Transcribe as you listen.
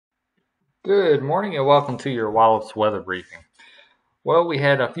Good morning and welcome to your Wallops weather briefing. Well, we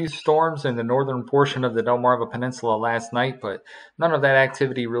had a few storms in the northern portion of the Delmarva Peninsula last night, but none of that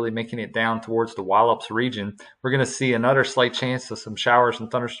activity really making it down towards the Wallops region. We're going to see another slight chance of some showers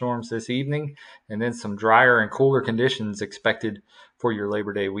and thunderstorms this evening, and then some drier and cooler conditions expected for your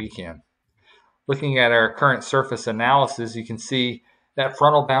Labor Day weekend. Looking at our current surface analysis, you can see that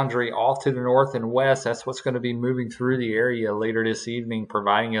frontal boundary off to the north and west. That's what's going to be moving through the area later this evening,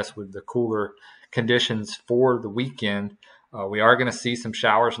 providing us with the cooler conditions for the weekend. We are going to see some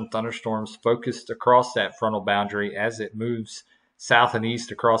showers and thunderstorms focused across that frontal boundary as it moves south and east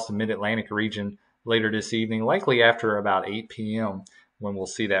across the mid-Atlantic region later this evening, likely after about 8 p.m. when we'll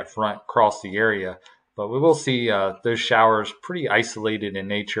see that front cross the area. But we will see those showers pretty isolated in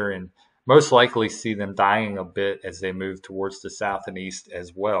nature and most likely see them dying a bit as they move towards the south and east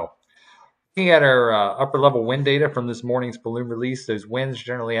as well. Looking at our upper level wind data from this morning's balloon release, those winds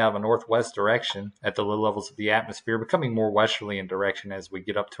generally have a northwest direction at the low levels of the atmosphere, becoming more westerly in direction as we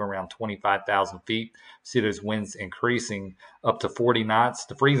get up to around 25,000 feet. See those winds increasing up to 40 knots.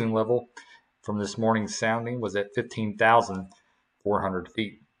 The freezing level from this morning's sounding was at 15,400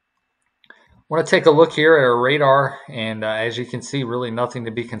 feet. I want to take a look here at our radar, and as you can see, really nothing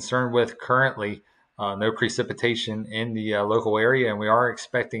to be concerned with currently. No precipitation in the local area, and we are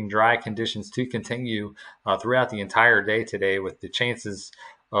expecting dry conditions to continue throughout the entire day today, with the chances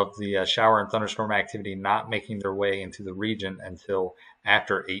of the shower and thunderstorm activity not making their way into the region until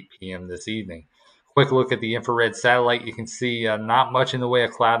after 8 p.m. this evening. Quick look at the infrared satellite. You can see not much in the way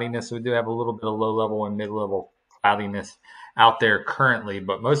of cloudiness. We do have a little bit of low level and mid level cloudiness out there currently,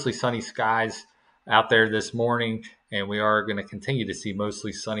 but mostly sunny skies out there this morning, and we are going to continue to see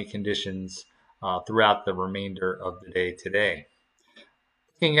mostly sunny conditions throughout the remainder of the day today.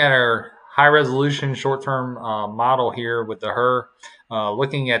 Looking at our high resolution short-term model here with the HER,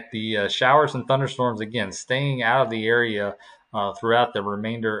 looking at the showers and thunderstorms, again staying out of the area throughout the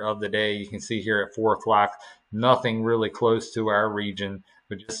remainder of the day. You can see here at 4 o'clock, nothing really close to our region,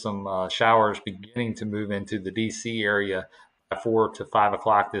 but just some showers beginning to move into the DC area by 4 to 5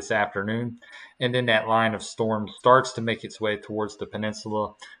 o'clock this afternoon. And then that line of storm starts to make its way towards the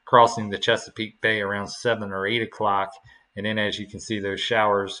peninsula, crossing the Chesapeake Bay around 7 or 8 o'clock. And then as you can see, those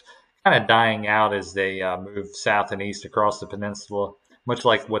showers kind of dying out as they move south and east across the peninsula, much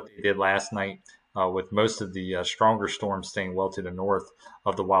like what they did last night, with most of the stronger storms staying well to the north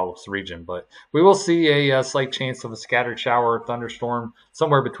of the Wallops region. But we will see a slight chance of a scattered shower or thunderstorm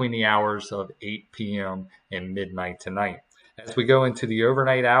somewhere between the hours of 8 p.m. and midnight tonight. As we go into the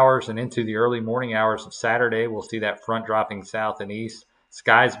overnight hours and into the early morning hours of Saturday, we'll see that front dropping south and east,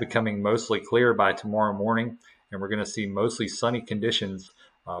 skies becoming mostly clear by tomorrow morning, and we're going to see mostly sunny conditions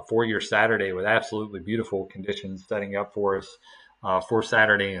for your Saturday, with absolutely beautiful conditions setting up for us for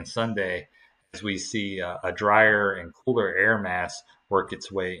Saturday and Sunday, as we see a drier and cooler air mass work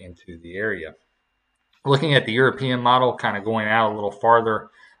its way into the area. Looking at the European model, kind of going out a little farther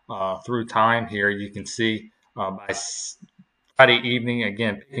through time here, you can see by Friday evening,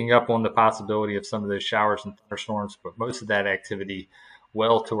 again, picking up on the possibility of some of those showers and thunderstorms, but most of that activity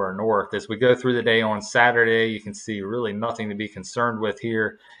well to our north. As we go through the day on Saturday, you can see really nothing to be concerned with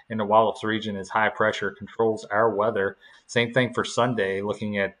here in the Wallops region as high pressure controls our weather. Same thing for Sunday,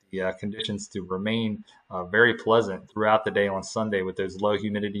 looking at the conditions to remain very pleasant throughout the day on Sunday with those low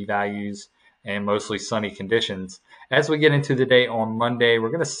humidity values and mostly sunny conditions. As we get into the day on Monday,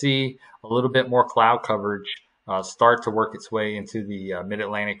 we're going to see a little bit more cloud coverage start to work its way into the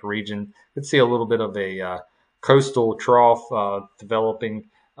mid-Atlantic region. Could see a little bit of a coastal trough developing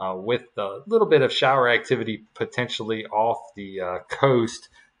with a little bit of shower activity potentially off the coast,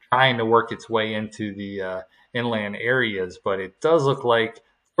 trying to work its way into the inland areas. But it does look like,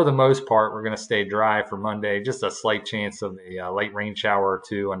 for the most part, we're going to stay dry for Monday. Just a slight chance of a light rain shower or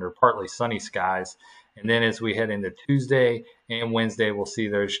two under partly sunny skies. And then as we head into Tuesday and Wednesday, we'll see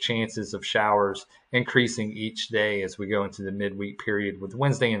those chances of showers increasing each day as we go into the midweek period, with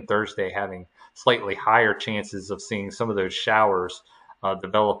Wednesday and Thursday having slightly higher chances of seeing some of those showers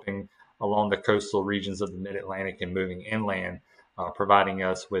developing along the coastal regions of the mid-Atlantic and moving inland, providing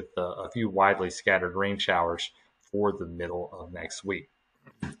us with a few widely scattered rain showers for the middle of next week.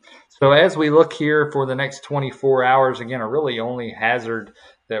 So as we look here for the next 24 hours, again, a really only hazard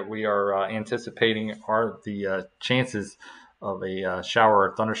that we are anticipating are the chances of a shower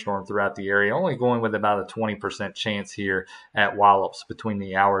or thunderstorm throughout the area, only going with about a 20% chance here at Wallops between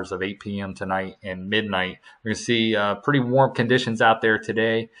the hours of 8 p.m. tonight and midnight. We're going to see pretty warm conditions out there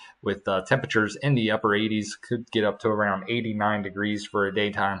today, with temperatures in the upper 80s, could get up to around 89 degrees for a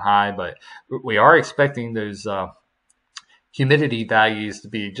daytime high, but we are expecting those humidity values to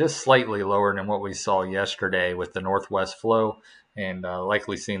be just slightly lower than what we saw yesterday with the northwest flow, and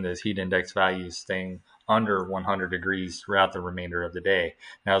likely seeing those heat index values staying under 100 degrees throughout the remainder of the day.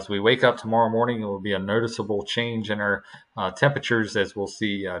 Now, as we wake up tomorrow morning, it will be a noticeable change in our temperatures, as we'll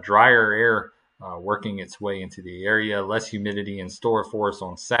see drier air working its way into the area, less humidity in store for us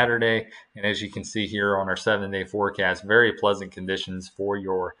on Saturday. And as you can see here on our 7-day forecast, very pleasant conditions for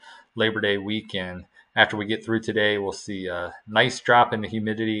your Labor Day weekend. After we get through today, we'll see a nice drop in the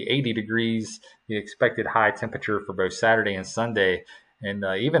humidity, 80 degrees, the expected high temperature for both Saturday and Sunday, and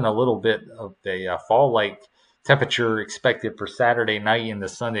even a little bit of a fall-like temperature expected for Saturday night and the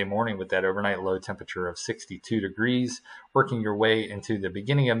Sunday morning, with that overnight low temperature of 62 degrees. Working your way into the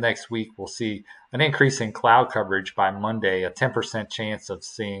beginning of next week, we'll see an increase in cloud coverage by Monday, a 10% chance of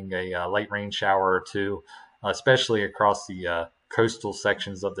seeing a light rain shower or two, especially across the coastal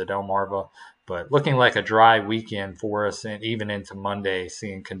sections of the Delmarva. But looking like a dry weekend for us, and even into Monday,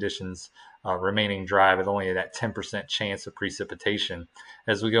 seeing conditions remaining dry with only that 10% chance of precipitation.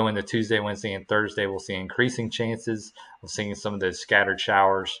 As we go into Tuesday, Wednesday, and Thursday, we'll see increasing chances of seeing some of those scattered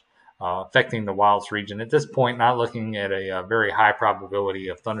showers affecting the Wallops region. At this point, not looking at a very high probability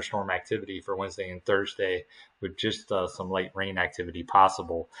of thunderstorm activity for Wednesday and Thursday, with just some light rain activity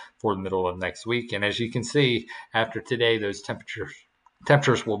possible for the middle of next week. And as you can see, after today, those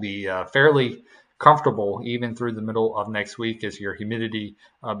temperatures will be fairly comfortable even through the middle of next week, as your humidity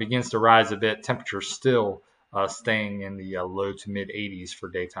begins to rise a bit. Temperatures still staying in the low to mid 80s for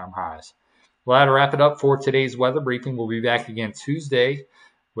daytime highs. Well, that'll wrap it up for today's weather briefing. We'll be back again Tuesday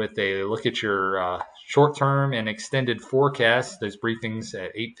with a look at your short-term and extended forecast. Those briefings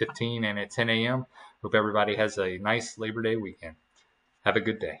at 8:15 and at 10 a.m. Hope everybody has a nice Labor Day weekend. Have a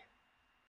good day.